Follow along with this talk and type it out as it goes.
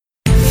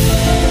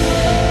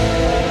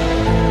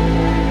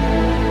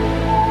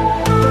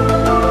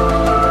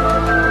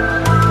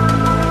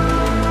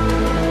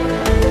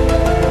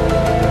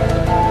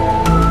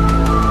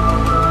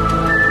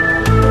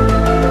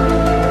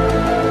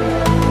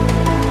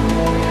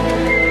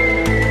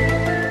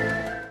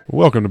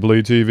Welcome to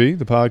Bleed TV,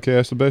 the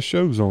podcast, the best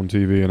shows on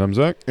TV, and I'm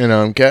Zach. And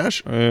I'm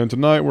Cash. And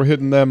tonight we're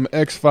hitting them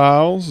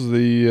X-Files,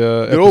 the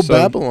Good old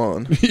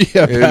Babylon.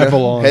 Yeah,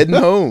 Babylon. Heading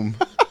home.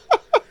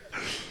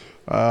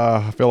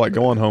 I feel like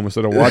going home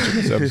instead of watching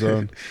this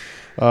episode.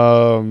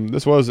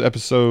 This was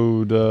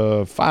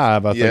episode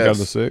 5, I think, out of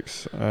the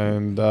 6.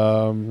 And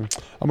I'm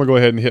going to go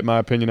ahead and hit my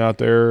opinion out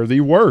there. The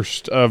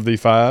worst of the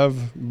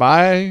 5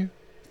 by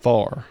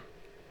far.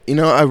 You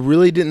know, I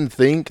really didn't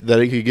think that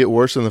it could get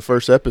worse than the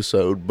first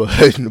episode,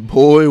 but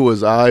boy,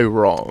 was I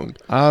wrong.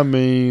 I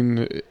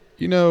mean,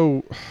 you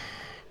know,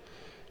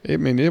 it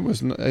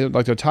was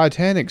like the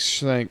Titanic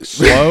sank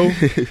slow.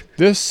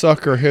 This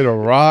sucker hit a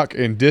rock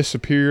and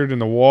disappeared in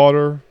the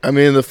water. I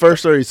mean, in the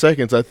first 30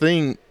 seconds, I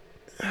think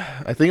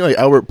like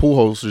Albert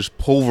Pujols just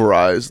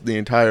pulverized the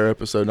entire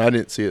episode, and I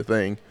didn't see a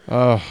thing.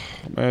 Oh,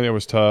 man, it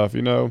was tough.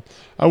 You know,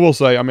 I will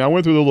say, I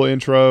went through the little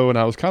intro, and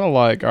I was kind of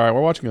like, all right,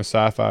 we're watching a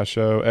sci-fi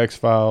show,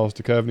 X-Files,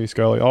 Duchovny,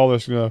 Scully, all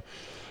this, you know,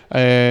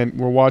 and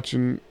we're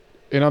watching,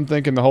 and I'm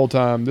thinking the whole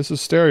time, this is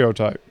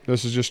stereotype.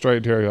 This is just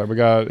straight stereotype. We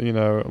got, you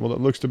know, well,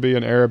 it looks to be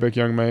an Arabic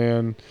young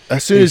man.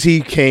 As soon as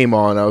he came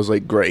on, I was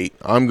like, great,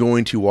 I'm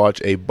going to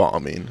watch a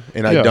bombing,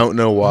 and I don't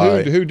know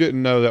why. Who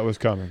didn't know that was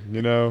coming,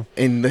 you know?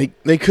 And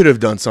they could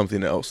have done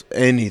something else,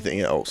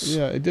 anything else.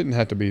 Yeah, it didn't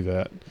have to be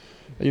that.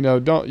 You know,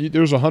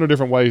 there's 100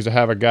 different ways to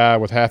have a guy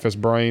with half his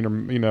brain,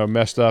 or you know,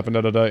 messed up and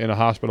in a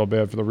hospital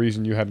bed for the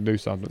reason you had to do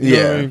something. You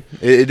know what I mean?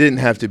 It didn't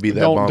have to be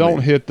that.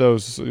 Don't hit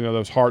those, you know,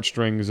 those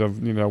heartstrings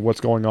of, you know, what's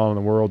going on in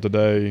the world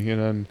today. You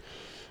know,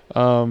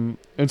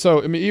 and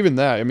so I mean, even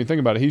that. I mean, think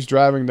about it. He's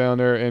driving down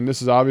there, and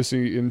this is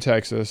obviously in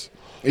Texas.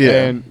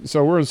 Yeah. And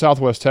so we're in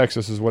Southwest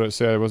Texas, is what it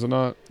said, was it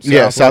not?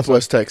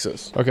 Southwest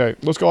Texas. Okay,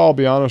 let's go. I'll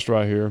be honest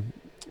right here.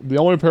 The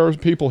only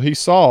people he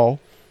saw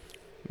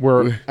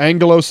were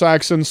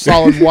Anglo-Saxon,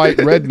 solid white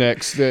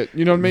rednecks that,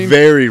 you know what I mean?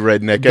 Very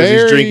redneck as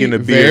he's drinking a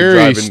beer.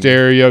 Very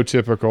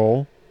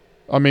stereotypical.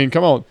 I mean,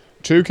 come on.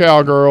 2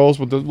 cowgirls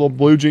with the little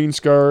blue jean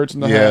skirts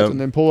and the hats, and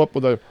then pull up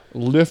with a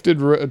lifted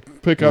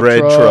pickup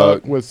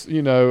truck with,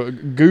 you know,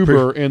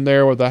 goober in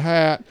there with a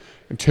hat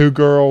and 2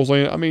 girls.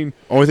 I mean,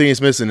 only thing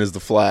he's missing is the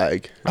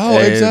flag. Oh,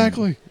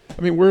 exactly.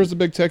 I mean, where's the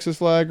big Texas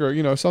flag, or,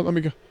 you know, something? I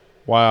mean,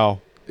 wow.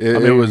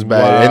 It was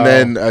bad. Wow.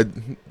 And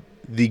then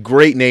the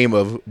great name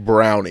of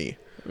Brownie.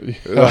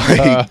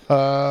 Like,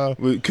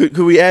 could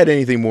we add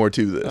anything more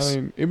to this? I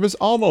mean, it was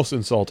almost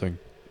insulting.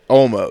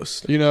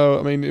 Almost. You know,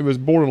 I mean, it was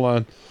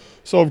borderline.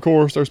 So, of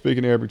course, they're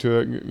speaking Arabic to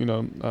it. You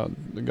know,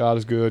 God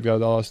is good,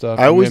 God, all that stuff.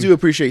 I always do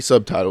appreciate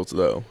subtitles,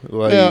 though.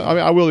 Like, yeah, I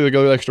mean, I will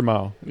go the extra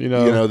mile. You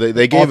know,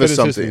 they gave us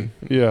something.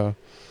 Yeah.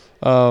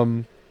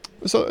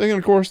 So, and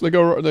of course, they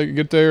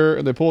get there,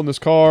 and they pull in this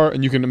car,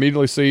 and you can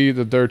immediately see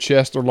that their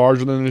chests are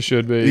larger than they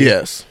should be.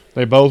 Yes.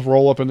 They both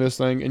roll up in this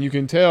thing, and you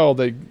can tell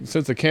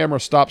since the camera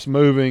stops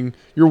moving,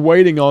 you're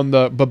waiting on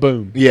the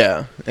baboon.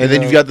 Yeah, and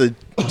then you've got the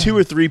 2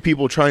 or 3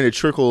 people trying to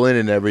trickle in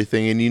and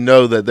everything, and you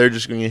know that they're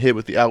just going to get hit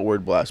with the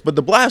outward blast. But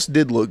the blast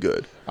did look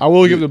good. I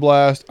will give it the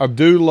blast. I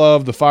do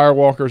love the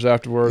firewalkers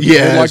afterwards.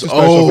 Yes. Like the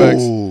special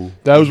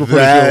effects. Those were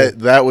pretty cool.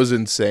 That was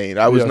insane.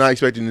 I was not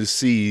expecting to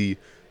see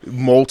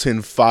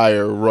molten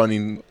fire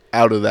running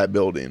out of that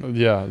building.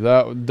 Yeah,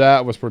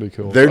 that was pretty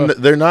cool.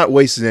 They're not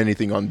wasting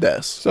anything on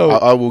deaths. So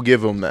I will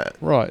give them that.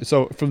 Right.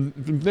 So from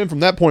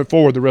that point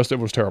forward, the rest of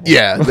it was terrible.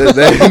 Yeah, then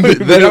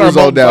it was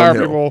all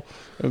downhill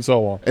and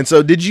so on. And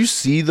so, did you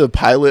see the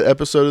pilot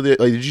episode of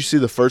did you see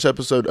the first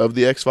episode of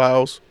the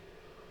X-Files?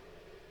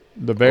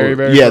 The very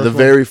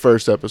very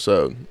first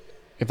episode.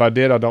 If I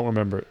did, I don't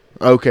remember it.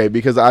 Okay,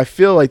 because I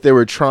feel like they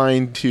were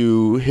trying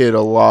to hit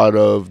a lot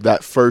of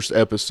that first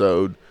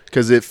episode.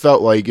 Because it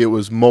felt like it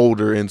was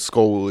Mulder and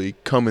Scully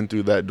coming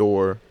through that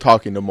door,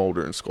 talking to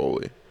Mulder and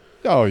Scully.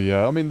 Oh,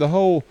 yeah. I mean,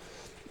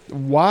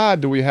 why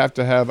do we have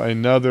to have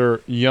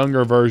another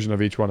younger version of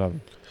each one of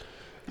them?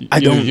 A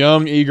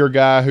young, eager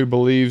guy who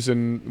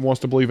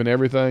wants to believe in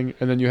everything,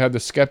 and then you have the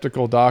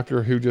skeptical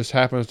doctor who just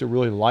happens to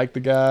really like the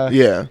guy.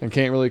 Yeah. And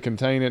can't really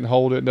contain it and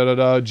hold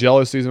it,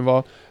 jealousy's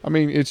involved. I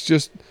mean, it's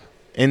just...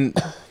 And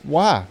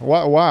why?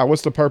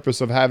 What's the purpose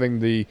of having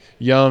the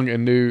young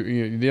and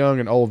the young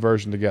and old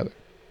version together?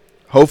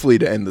 Hopefully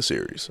to end the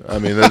series. I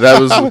mean,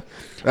 that was the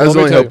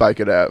only hope I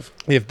could have.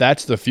 If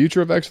that's the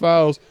future of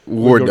X-Files,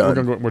 we're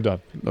done. We're done.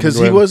 Because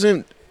he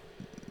wasn't,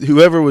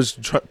 whoever was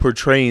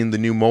portraying the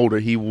new Mulder,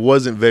 he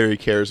wasn't very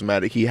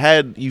charismatic.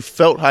 You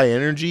felt high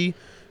energy,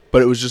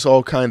 but it was just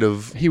all kind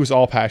of... He was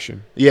all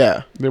passion.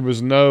 Yeah. There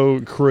was no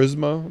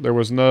charisma. There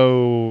was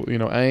no,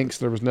 angst.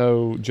 There was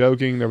no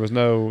joking. There was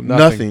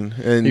nothing.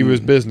 And he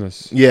was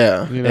business.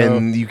 Yeah.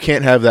 And you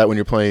can't have that when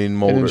you're playing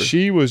Mulder. And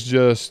she was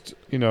just...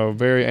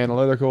 very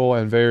analytical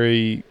and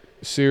very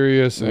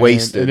serious,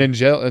 wasted,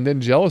 and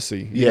then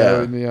jealousy.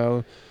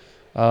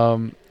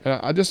 And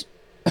I just,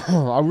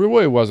 I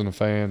really wasn't a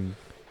fan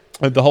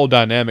of the whole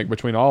dynamic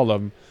between all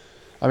of them.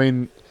 I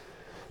mean,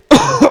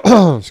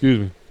 excuse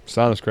me,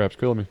 sinus crap's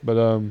killing me.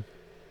 But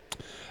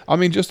I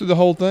mean, just through the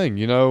whole thing,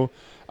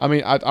 I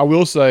mean, I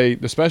will say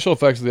the special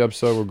effects of the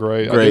episode were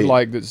great. I did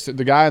like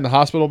the guy in the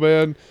hospital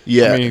bed.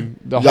 Yeah. I mean,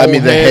 the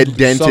head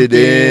dented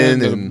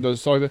in.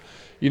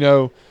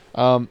 And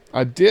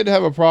I did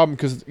have a problem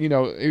because,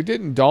 it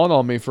didn't dawn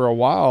on me for a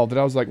while that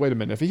I was like, wait a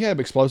minute, if he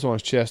had explosive on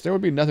his chest, there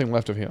would be nothing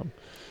left of him.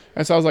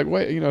 And so I was like,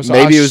 wait, so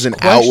maybe it was an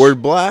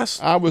outward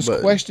blast. I was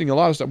questioning a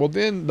lot of stuff. Well,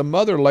 then the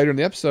mother later in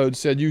the episode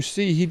said, you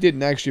see, he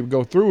didn't actually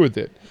go through with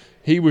it.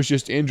 He was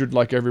just injured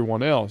like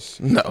everyone else.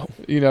 No.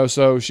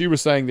 So she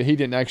was saying that he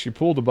didn't actually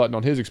pull the button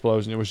on his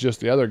explosion. It was just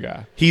the other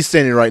guy. He's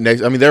standing right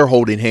next. I mean, they're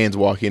holding hands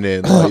walking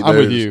in. Like, I'm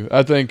with you.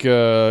 I think,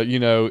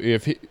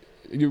 if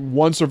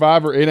one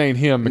survivor, it ain't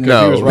him.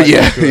 Because he was right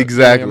next to it.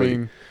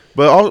 Exactly.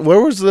 But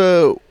where's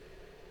the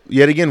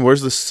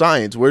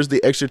science? Where's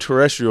the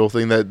extraterrestrial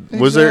thing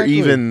was there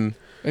even?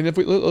 And if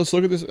let's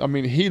look at this. I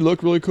mean, he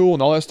looked really cool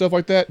and all that stuff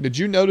like that. Did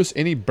you notice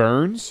any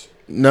burns?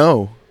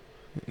 No.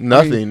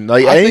 Nothing.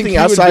 Anything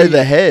outside of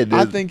the head.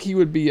 I think he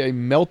would be a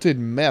melted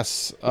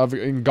mess of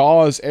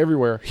gauze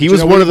everywhere. He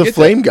was one of the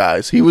flame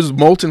guys. He was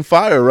molten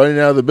fire running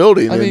out of the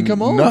building. I mean,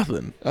 come on.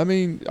 Nothing. I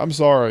mean, I'm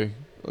sorry.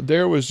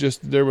 There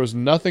was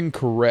nothing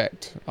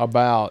correct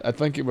about. I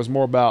think it was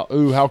more about,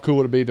 how cool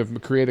would it be to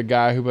create a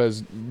guy who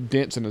has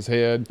dents in his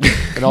head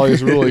and all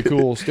these really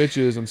cool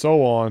stitches and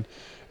so on.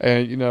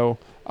 And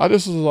I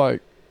just was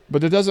like,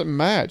 but it doesn't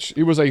match.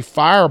 It was a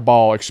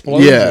fireball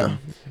explosion. Yeah.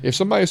 If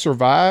somebody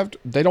survived,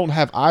 they don't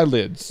have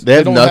eyelids. They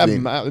have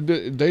nothing.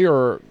 They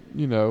are,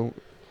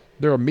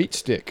 they're a meat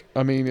stick.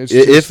 I mean, it's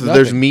if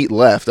there's meat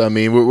left. I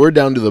mean, we're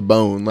down to the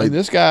bone. Like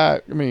this guy.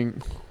 I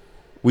mean,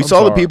 we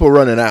saw the people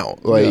running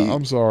out. Like, yeah,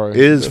 I'm sorry. It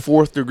is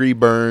 4th degree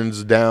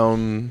burns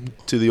down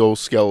to the old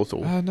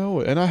skeletal. I know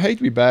it, and I hate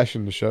to be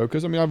bashing the show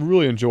because I've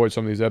really enjoyed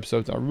some of these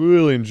episodes. I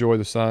really enjoy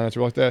the science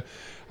or like that.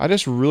 I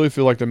just really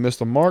feel like they missed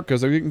the mark because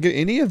they didn't get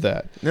any of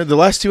that. No, the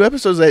last 2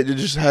 episodes, it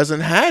just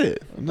hasn't had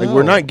it. No. Like,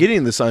 we're not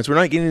getting the science. We're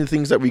not getting the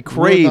things that we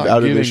crave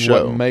out of this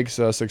show. What makes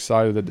us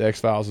excited that the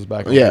X-Files is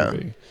back on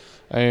TV.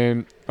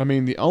 And, I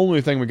mean, the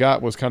only thing we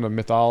got was kind of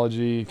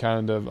mythology,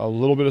 kind of a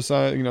little bit of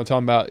science,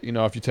 talking about,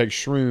 if you take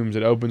shrooms,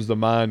 it opens the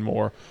mind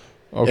more.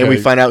 Okay. And we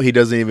find out he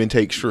doesn't even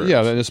take shrooms.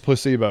 Yeah, then it's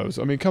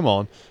placebos. I mean, come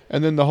on.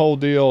 And then the whole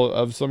deal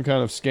of some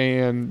kind of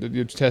scan that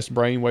you test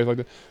brainwaves like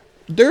that.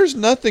 There's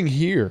nothing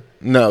here.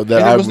 No,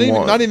 that and it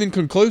was not even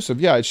conclusive.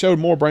 Yeah, it showed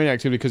more brain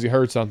activity because he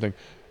heard something.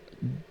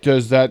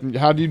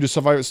 How do you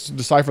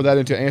decipher that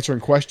into answering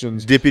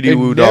questions? Dippity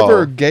woo doll.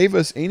 Never gave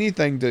us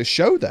anything to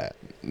show that.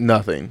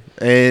 Nothing.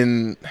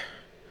 And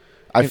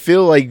I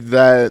feel like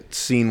that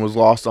scene was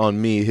lost on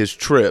me, his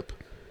trip,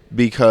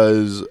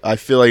 because I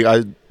feel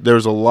like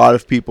there's a lot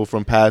of people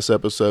from past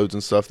episodes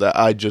and stuff that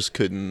I just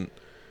couldn't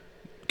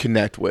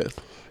connect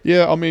with.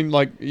 Yeah, I mean,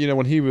 like,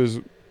 when he was,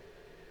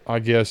 I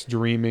guess,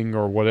 dreaming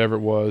or whatever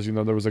it was,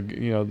 there was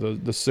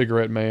the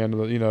cigarette man,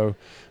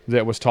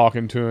 that was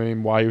talking to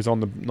him while he was on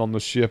the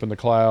ship in the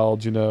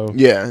clouds,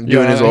 Yeah,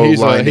 doing his old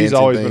line he's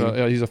always thing.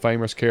 been he's a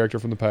famous character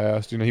from the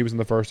past. He was in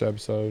the first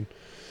episode.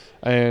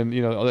 And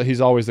he's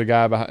always the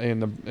guy in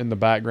the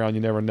background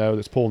you never know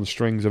that's pulling the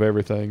strings of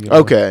everything.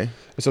 Okay.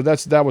 So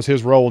that was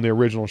his role in the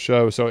original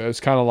show. So it's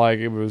kind of like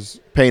it was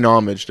paying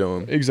homage to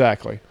him.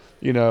 Exactly.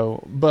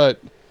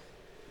 But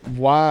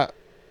why?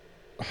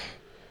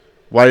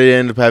 Why did it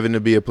end up having to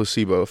be a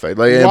placebo effect?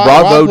 Like, and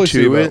bravo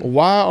to it.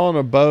 Why on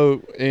a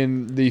boat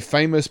in the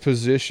famous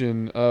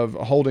position of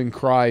holding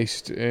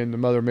Christ and the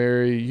Mother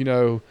Mary?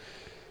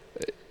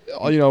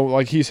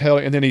 Like he's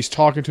held, and then he's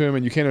talking to him,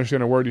 and you can't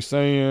understand a word he's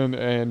saying,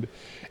 and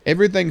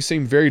everything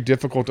seemed very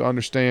difficult to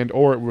understand,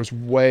 or it was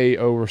way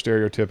over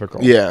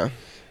stereotypical. Yeah,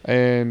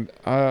 and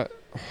I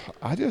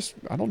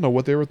don't know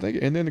what they were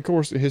thinking. And then of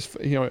course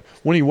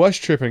when he was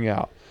tripping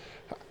out,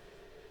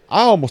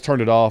 I almost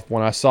turned it off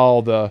when I saw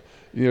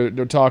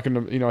they're talking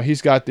to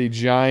he's got the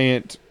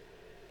giant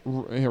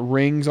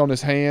rings on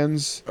his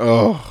hands.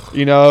 Oh,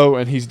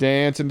 and he's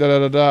dancing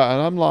and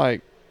I'm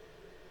like.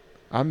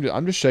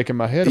 I'm just shaking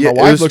my head. And my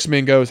wife looks at me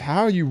and goes,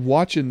 "How are you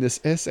watching this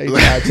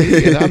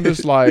SHIT?" And I'm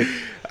just like,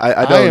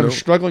 I am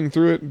struggling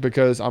through it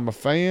because I'm a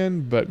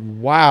fan, but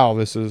wow,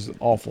 this is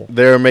awful.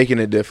 They're making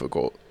it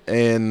difficult.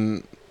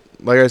 And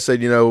like I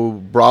said,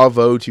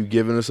 bravo to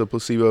giving us a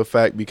placebo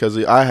effect because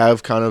I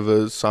have kind of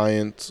a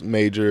science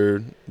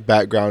major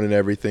background in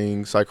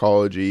everything,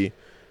 psychology,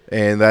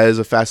 and that is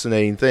a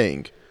fascinating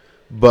thing.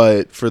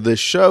 But for this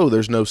show,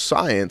 there's no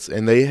science,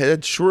 and they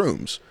had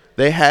shrooms.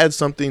 They had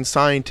something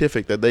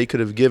scientific that they could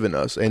have given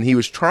us, and he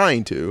was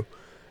trying to,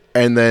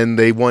 and then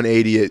they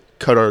 180 it,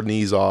 cut our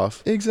knees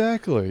off.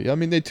 Exactly. I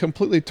mean, they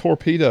completely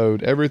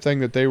torpedoed everything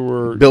that they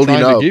were building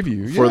trying up to give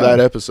you for that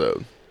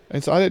episode.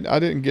 And so I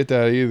didn't get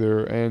that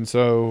either. And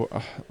so,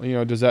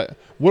 does that?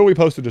 What are we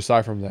supposed to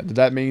decide from that? Did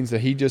that mean that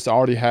he just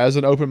already has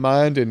an open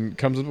mind and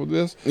comes up with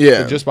this?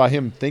 Yeah. So just by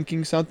him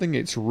thinking something,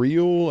 it's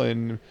real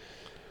and.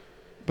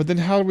 But then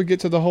how do we get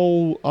to the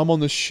whole I'm on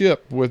the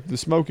ship with the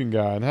smoking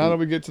guy? And how do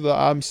we get to the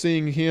I'm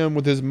seeing him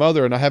with his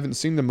mother and I haven't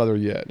seen the mother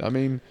yet? I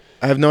mean...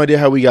 I have no idea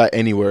how we got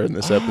anywhere in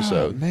this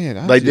episode.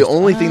 Man, the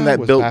only thing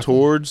that built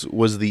towards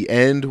was the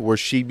end where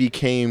she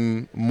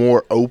became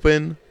more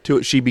open to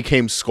it. She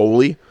became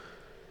Scully,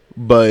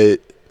 but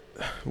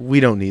we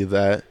don't need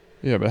that.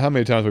 Yeah, but how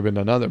many times have we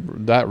been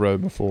down that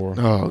road before?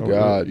 Oh,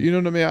 God. You know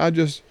what I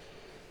mean?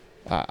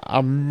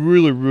 I'm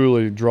really,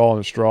 really drawing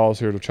at straws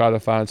here to try to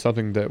find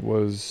something that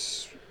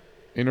was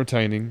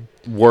entertaining,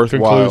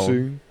 Worthwhile.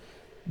 conclusive,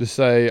 to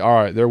say, all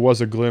right, there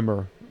was a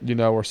glimmer,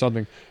 or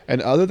something.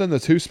 And other than the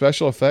 2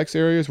 special effects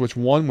areas, which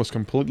one was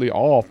completely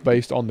off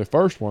based on the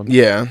first one,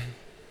 Yeah.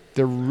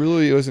 there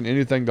really isn't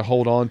anything to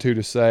hold on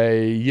to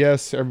say,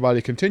 yes,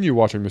 everybody continue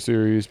watching the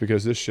series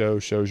because this show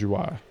shows you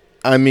why.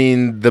 I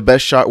mean, the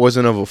best shot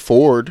wasn't of a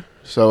Ford,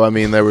 so I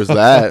mean, there was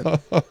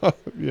that.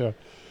 Yeah.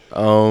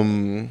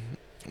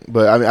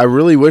 But I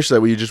really wish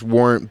that we just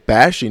weren't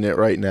bashing it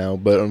right now.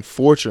 But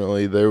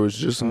unfortunately, there was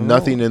just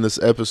nothing in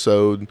this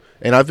episode.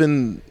 And I've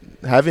been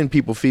having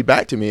people feed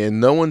back to me,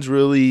 and no one's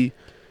really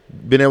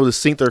been able to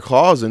sink their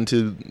claws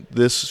into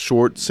this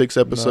short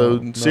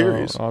 6-episode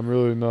series. No, I'm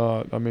really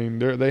not. I mean,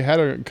 they had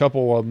a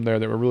couple of them there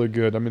that were really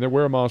good. I mean, there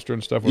were a monster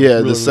and stuff. Yeah,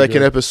 really, the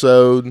second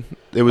episode,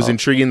 it was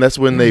intriguing. That's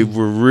when they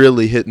were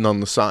really hitting on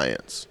the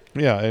science.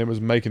 Yeah, and it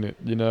was making it,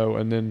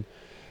 and then,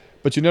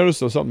 but you notice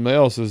though something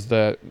else is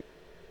that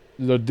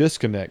the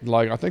disconnect.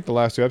 Like I think the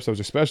last 2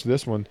 episodes, especially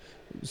this one,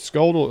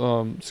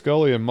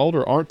 Scully and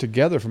Mulder aren't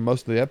together for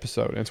most of the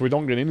episode, and so we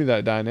don't get any of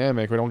that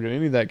dynamic. We don't get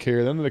any of that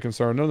care, none of the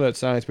concern, none of that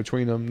science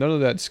between them, none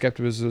of that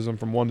skepticism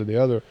from one to the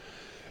other.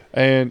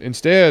 And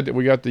instead,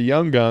 we got the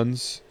young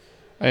guns,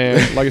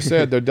 and like I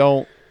said, they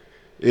don't.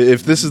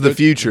 If this is the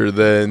future,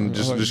 then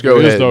just go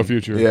ahead. There is no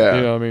future. Yeah,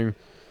 you know what I mean.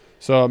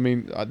 So I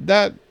mean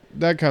that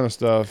kind of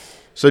stuff.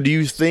 So do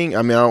you think,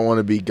 I mean, I don't want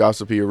to be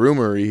gossipy or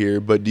rumory here,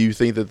 but do you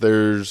think that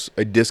there's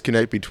a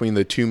disconnect between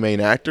the 2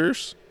 main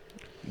actors?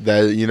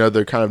 That,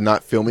 they're kind of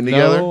not filming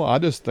together? No, I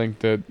just think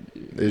that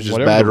it's just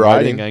whatever bad the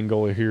writing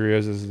angle here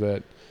is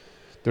that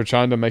they're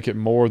trying to make it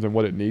more than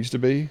what it needs to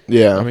be.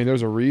 Yeah. I mean,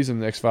 there's a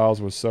reason X-Files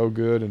was so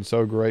good and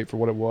so great for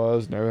what it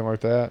was and everything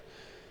like that.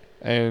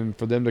 And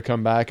for them to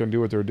come back and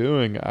do what they're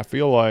doing, I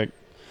feel like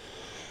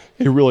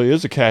it really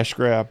is a cash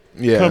grab.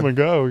 Yeah. Come and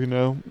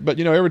go, But,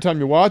 every time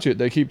you watch it,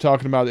 they keep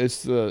talking about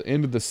it's the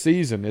end of the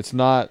season. It's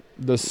not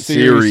the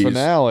series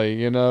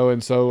finale,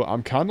 And so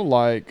I'm kind of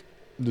like,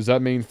 does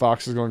that mean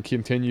Fox is going to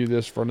continue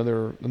this for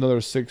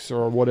another 6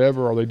 or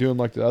whatever? Are they doing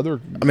like the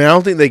other? I mean, I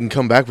don't think they can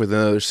come back with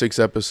another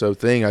 6-episode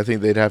thing. I think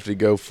they'd have to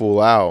go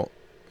full out.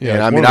 Yeah.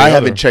 And I mean, I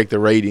haven't checked the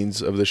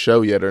ratings of the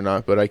show yet or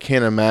not, but I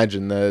can't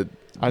imagine that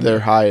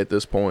they're high at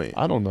this point.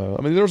 I don't know.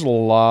 I mean, there's a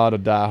lot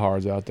of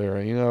diehards out there.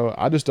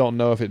 I just don't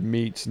know if it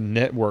meets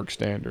network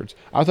standards.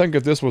 I think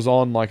if this was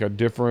on like a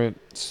different,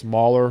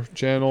 smaller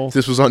channel, if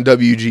this was on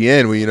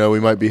WGN, we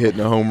might be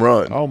hitting a home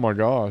run. Oh my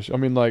gosh! I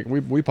mean, like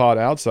we pod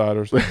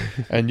Outsiders,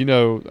 and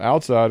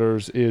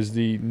Outsiders is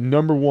the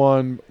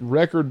 #1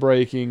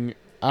 record-breaking,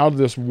 out of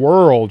this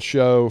world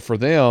show for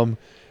them,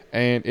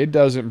 and it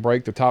doesn't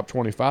break the top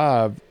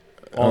 25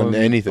 on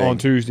anything on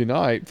Tuesday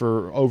night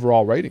for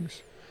overall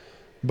ratings.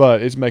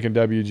 But it's making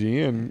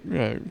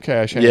WGN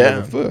cash hand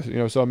over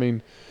foot. So I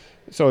mean,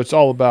 so it's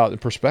all about the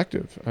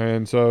perspective.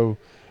 And so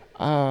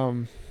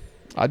I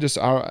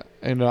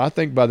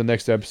think by the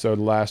next episode,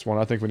 the last one,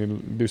 I think we need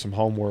to do some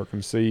homework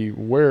and see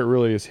where it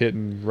really is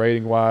hitting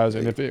rating wise,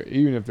 and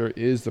even if there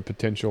is the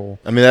potential.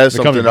 I mean, that's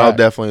something I'll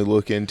definitely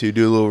look into.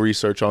 Do a little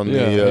research on the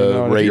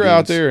ratings. If you're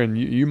out there and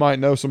you might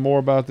know some more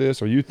about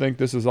this, or you think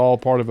this is all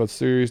part of a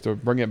series to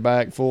bring it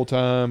back full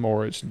time,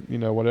 or it's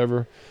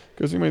whatever.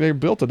 Because, they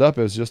built it up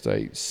as just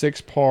a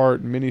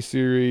 6-part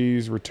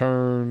miniseries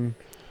return.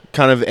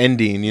 Kind of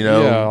ending,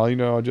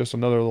 Yeah, just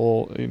another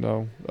little,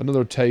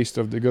 another taste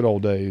of the good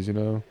old days,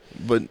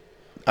 But,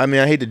 I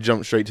mean, I hate to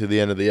jump straight to the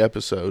end of the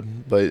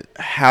episode, but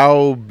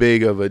how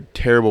big of a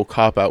terrible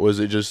cop-out was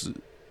it just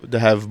to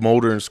have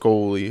Mulder and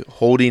Scully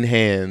holding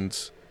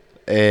hands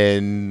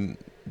and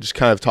just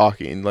kind of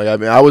talking? Like, I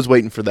mean, I was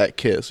waiting for that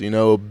kiss,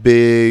 a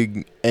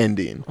big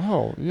ending.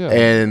 Oh, yeah.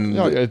 And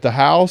at the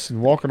house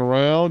and walking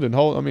around and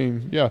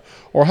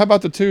Or how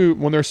about the 2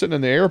 when they're sitting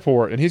in the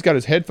airport and he's got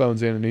his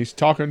headphones in and he's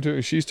talking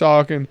to, she's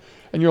talking,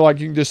 and you're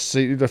like, you can just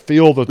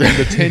feel the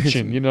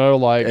tension,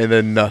 like. And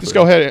then nothing. Just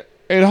go ahead.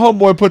 And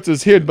homeboy puts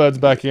his headbuds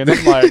back in.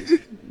 I'm like,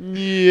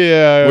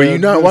 yeah. Were you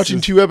not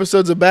watching 2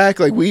 episodes of back?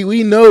 Like,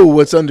 we know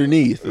what's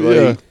underneath.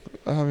 Like,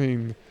 yeah. I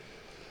mean,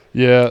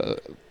 yeah.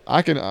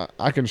 I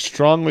can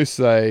strongly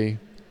say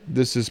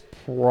this is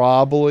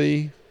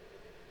probably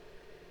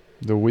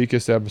the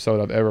weakest episode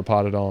I've ever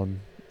potted on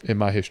in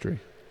my history.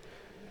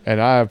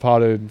 And I have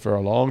potted for a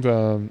long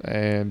time,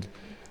 and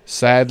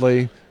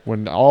sadly,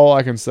 when all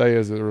I can say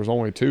is that there was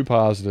only 2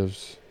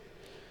 positives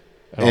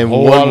and a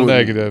whole lot of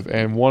negative,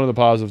 and one of the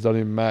positives doesn't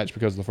even match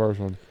because of the first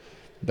one.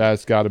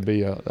 That's got to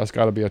be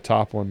a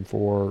top one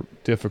for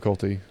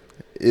difficulty.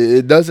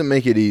 It doesn't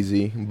make it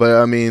easy, but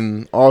I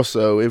mean,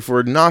 also, if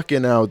we're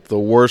knocking out the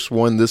worst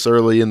one this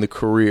early in the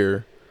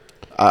career,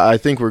 I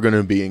think we're going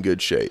to be in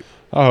good shape.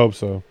 I hope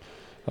so.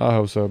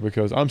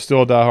 Because I'm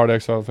still a diehard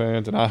X-Files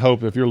fan, and I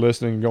hope if you're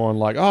listening and going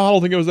like, oh, I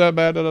don't think it was that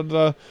bad, let us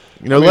know.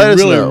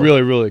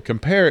 Really, really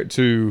compare it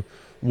to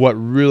what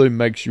really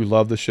makes you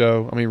love the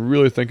show. I mean,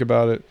 really think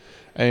about it.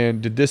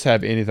 And did this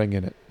have anything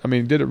in it? I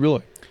mean, did it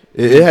really?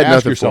 It had Ask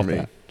nothing for yourself me.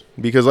 that.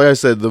 Because, like I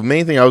said, the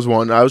main thing I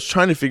was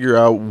trying to figure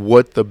out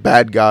what the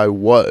bad guy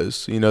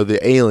was, the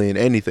alien,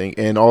 anything,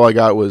 and all I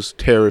got was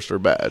terrorist or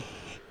bad.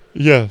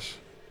 Yes.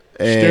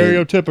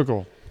 And,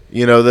 Stereotypical.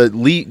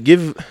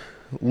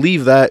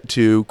 leave that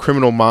to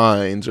Criminal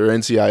Minds or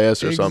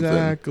NCIS or something.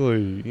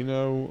 Exactly.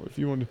 If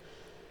you want to.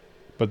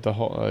 But the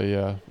whole,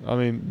 yeah. I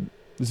mean,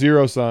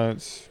 zero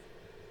science.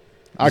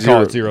 I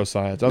call it zero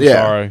science. I'm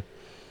sorry.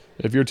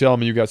 If you're telling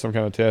me you got some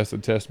kind of test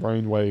that tests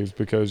brain waves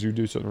because you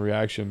do certain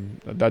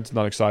reaction, that's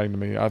not exciting to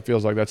me. I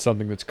feels like that's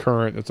something that's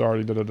current, that's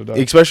already da-da-da-da.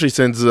 Especially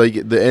since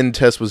the end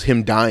test was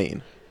him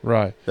dying.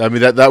 Right. I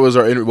mean, that was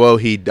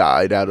he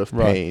died out of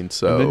pain.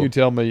 So and then you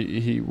tell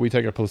me we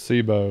take a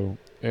placebo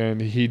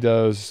and he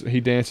dances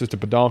to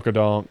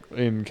Badonkadonk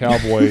in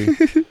cowboy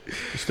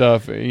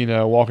stuff,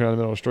 walking down the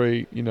middle of the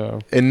street,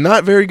 and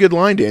not very good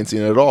line dancing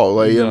at all.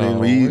 Like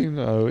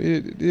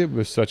it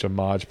was such a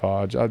modge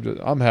podge.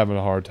 I'm having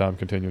a hard time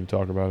continuing to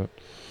talk about it.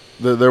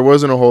 There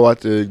wasn't a whole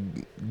lot to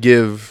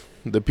give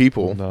the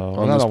people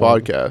on this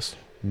podcast.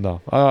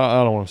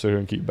 I don't want to sit here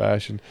and keep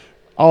bashing.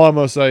 All I'm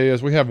gonna say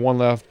is we have one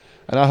left.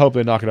 And I hope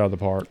they knock it out of the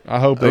park. I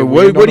hope they.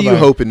 What are you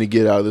hoping to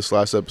get out of this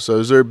last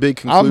episode? Is there a big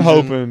conclusion? I'm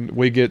hoping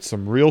we get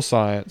some real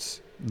science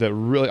that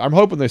really. I'm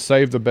hoping they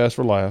save the best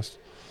for last.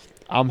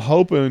 I'm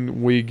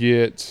hoping we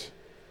get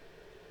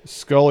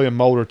Scully and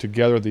Mulder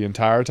together the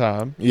entire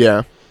time.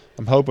 Yeah.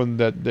 I'm hoping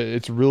that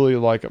it's really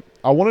like.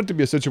 I want it to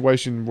be a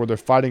situation where they're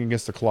fighting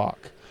against the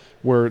clock,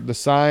 where the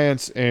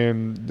science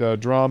and the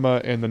drama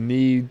and the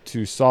need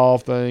to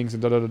solve things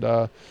and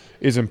da-da-da-da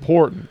is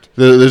important.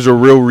 There's a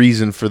real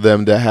reason for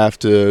them to have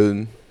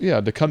to...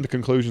 Yeah, to come to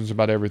conclusions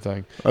about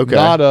everything. Okay.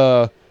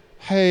 Not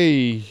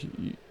hey,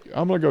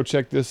 I'm going to go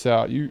check this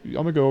out. I'm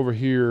going to go over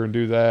here and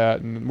do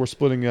that, and we're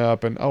splitting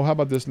up, and, how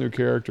about this new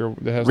character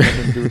that has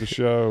nothing to do with the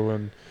show,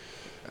 and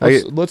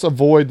let's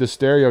avoid the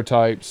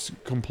stereotypes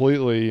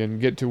completely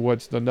and get to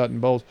what's the nut and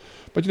bolts.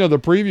 But, the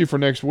preview for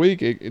next week,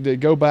 they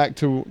go back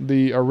to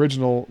the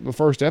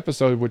first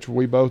episode, which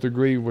we both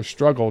agree was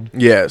struggled.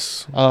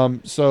 Yes.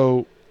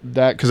 So...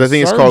 that because I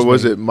think it's called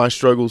was it My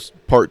Struggles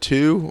Part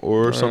 2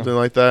 or something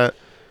like that.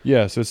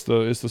 Yes, it's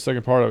the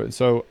second part of it.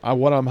 So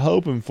what I'm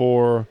hoping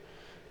for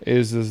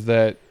is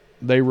that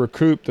they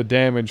recoup the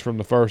damage from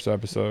the first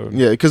episode.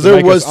 Yeah, because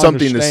there was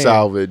something to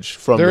salvage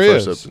from the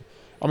first episode.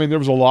 I mean, there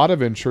was a lot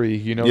of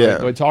intrigue. Yeah.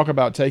 They talk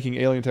about taking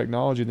alien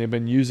technology and they've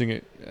been using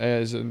it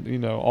as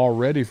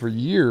already for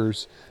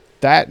years.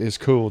 That is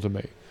cool to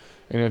me.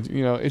 And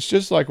it's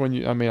just like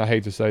when I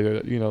hate to say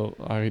that,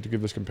 I hate to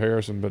give this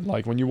comparison, but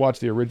like when you watch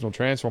the original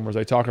Transformers,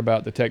 they talk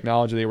about the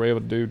technology they were able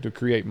to do to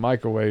create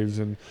microwaves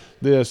and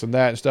this and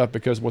that and stuff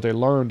because what they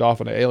learned off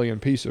an alien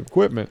piece of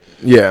equipment.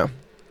 Yeah.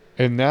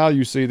 And now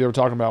you see they were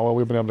talking about, well,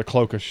 we've been able to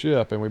cloak a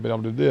ship and we've been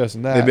able to do this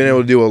and that. They've been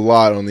able to do a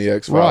lot on the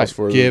X-Files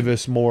for Give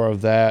us more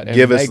of that and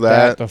give make us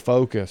that the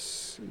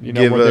focus. Where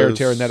they're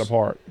tearing that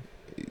apart.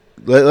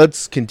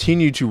 Let's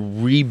continue to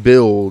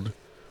rebuild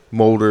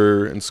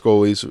Mulder and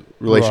Scully's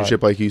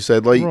relationship, like you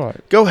said.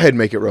 Go ahead and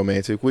make it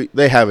romantic.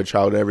 They have a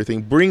child and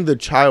everything. Bring the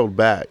child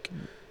back.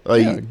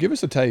 Give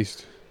us a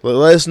taste.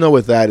 Let us know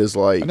what that is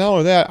like. And not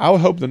only that, I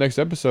would hope the next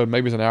episode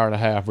maybe it's an hour and a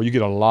half where you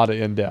get a lot of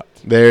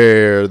in-depth.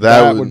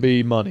 That would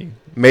be money.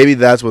 Maybe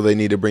that's what they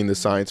need to bring the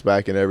science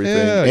back and everything.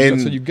 Yeah,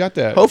 and so you've got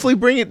that. Hopefully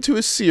bring it to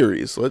a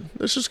series.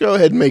 Let's just go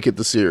ahead and make it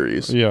the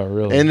series. Yeah,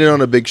 really. End it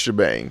on a big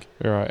shebang.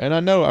 You're right. And I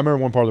remember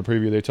one part of the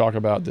preview they talk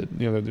about that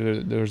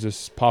there's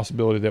this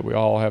possibility that we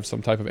all have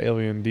some type of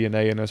alien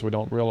DNA in us. We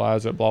don't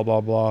realize it, blah,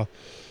 blah, blah.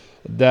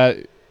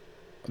 That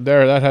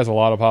has a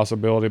lot of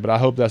possibility, but I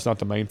hope that's not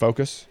the main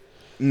focus.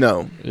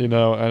 No.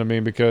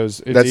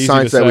 Because it's that's easy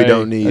science to say, that we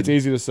don't need. It's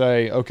easy to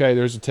say, okay,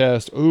 there's a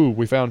test. Ooh,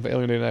 we found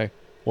alien DNA.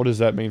 What does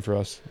that mean for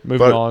us?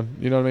 Moving on.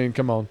 You know what I mean?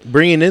 Come on.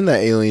 Bringing in that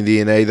alien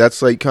DNA,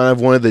 that's like kind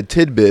of one of the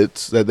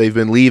tidbits that they've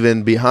been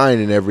leaving behind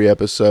in every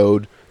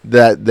episode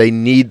that they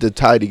need to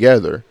tie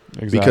together.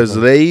 Exactly. Because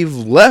they've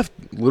left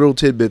little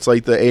tidbits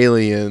like the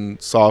alien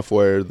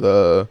software,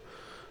 the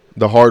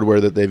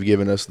hardware that they've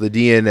given us, the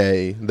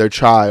DNA, their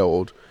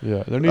child.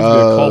 Yeah, there needs to be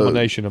a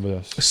culmination of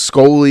this.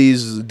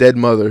 Scully's dead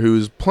mother,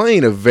 who's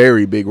playing a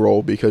very big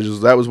role because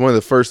that was one of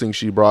the first things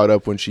she brought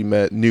up when she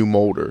met New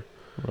Mulder.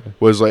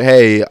 Right. Was like,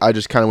 hey, I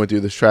just kind of went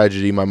through this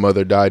tragedy. My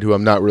mother died, who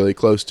I'm not really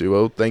close to.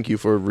 Well, thank you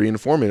for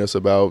reinforming us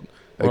about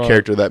a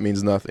character that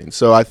means nothing.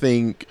 So I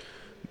think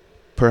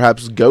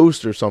perhaps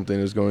Ghost or something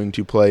is going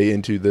to play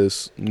into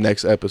this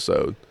next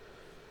episode.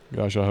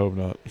 Gosh, I hope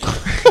not.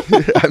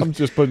 I'm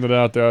just putting it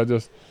out there.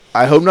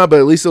 I hope not, but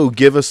at least it'll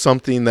give us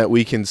something that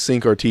we can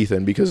sink our teeth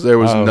in because there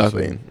was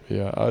nothing. So.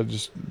 Yeah, I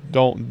just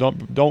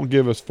don't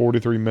give us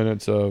 43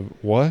 minutes of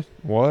what,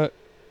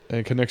 and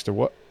it connects to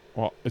what.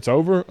 Well, it's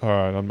over? All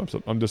right,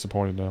 I'm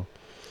disappointed now.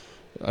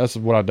 That's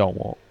what I don't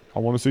want. I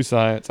want to see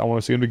science. I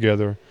want to see them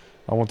together.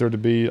 I want there to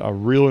be a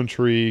real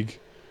intrigue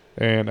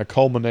and a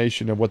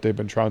culmination of what they've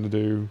been trying to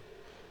do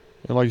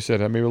And like you said,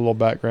 maybe a little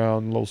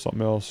background, a little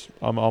something else.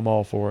 I'm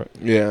all for it.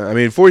 Yeah, I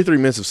mean, 43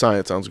 minutes of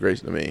science sounds great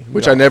to me,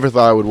 which Yeah. I never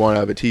thought I would want to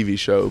have a TV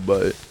show,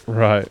 but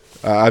Right.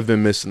 I've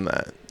been missing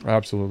that.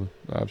 Absolutely.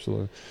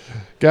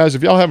 Guys,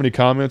 if y'all have any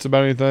comments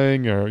about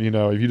anything, or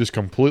if you just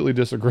completely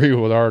disagree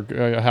with our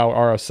how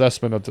our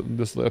assessment of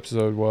this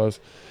episode was,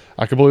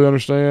 I completely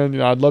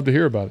understand. I'd love to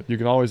hear about it. You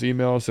can always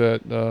email us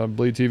at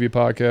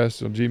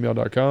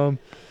bleedtvpodcast@gmail.com,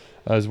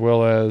 as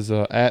well as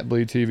at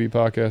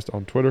bleedtvpodcast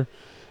on Twitter.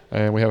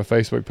 And we have a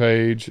Facebook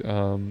page.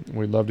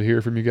 We'd love to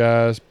hear from you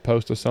guys.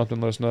 Post us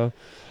something. Let us know.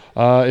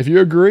 If you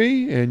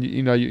agree and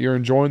you're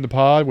enjoying the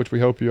pod, which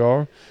we hope you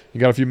are, you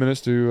got a few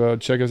minutes to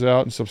check us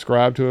out and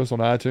subscribe to us on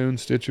iTunes,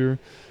 Stitcher,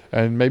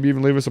 and maybe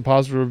even leave us a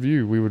positive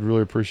review. We would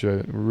really appreciate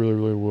it. We really,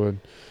 really would.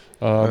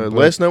 Let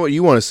us know what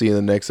you want to see in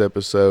the next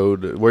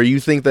episode, where you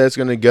think that's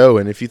going to go,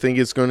 and if you think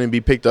it's going to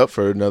be picked up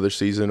for another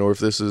season, or if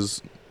this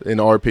is, in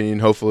our opinion,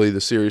 hopefully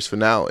the series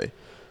finale.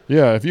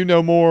 Yeah, if you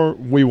know more,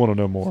 we want to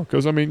know more.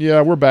 Because,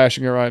 we're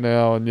bashing it right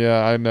now, and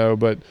I know,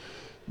 but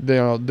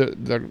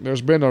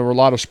there's been a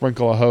lot of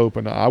sprinkle of hope,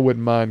 and I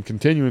wouldn't mind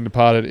continuing to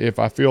pod it if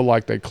I feel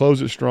like they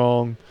close it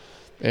strong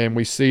and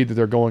we see that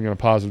they're going in a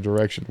positive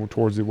direction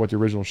towards what the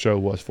original show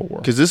was for.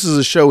 Because this is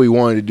a show we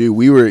wanted to do.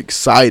 We were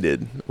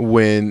excited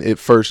when it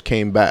first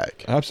came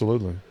back.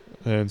 Absolutely.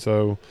 And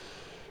so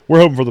we're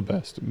hoping for the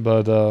best.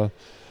 But other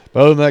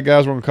than that,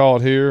 guys, we're going to call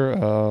it here.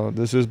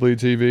 This is Bleed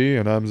TV,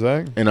 and I'm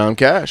Zach. And I'm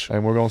Cash.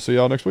 And we're going to see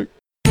y'all next week.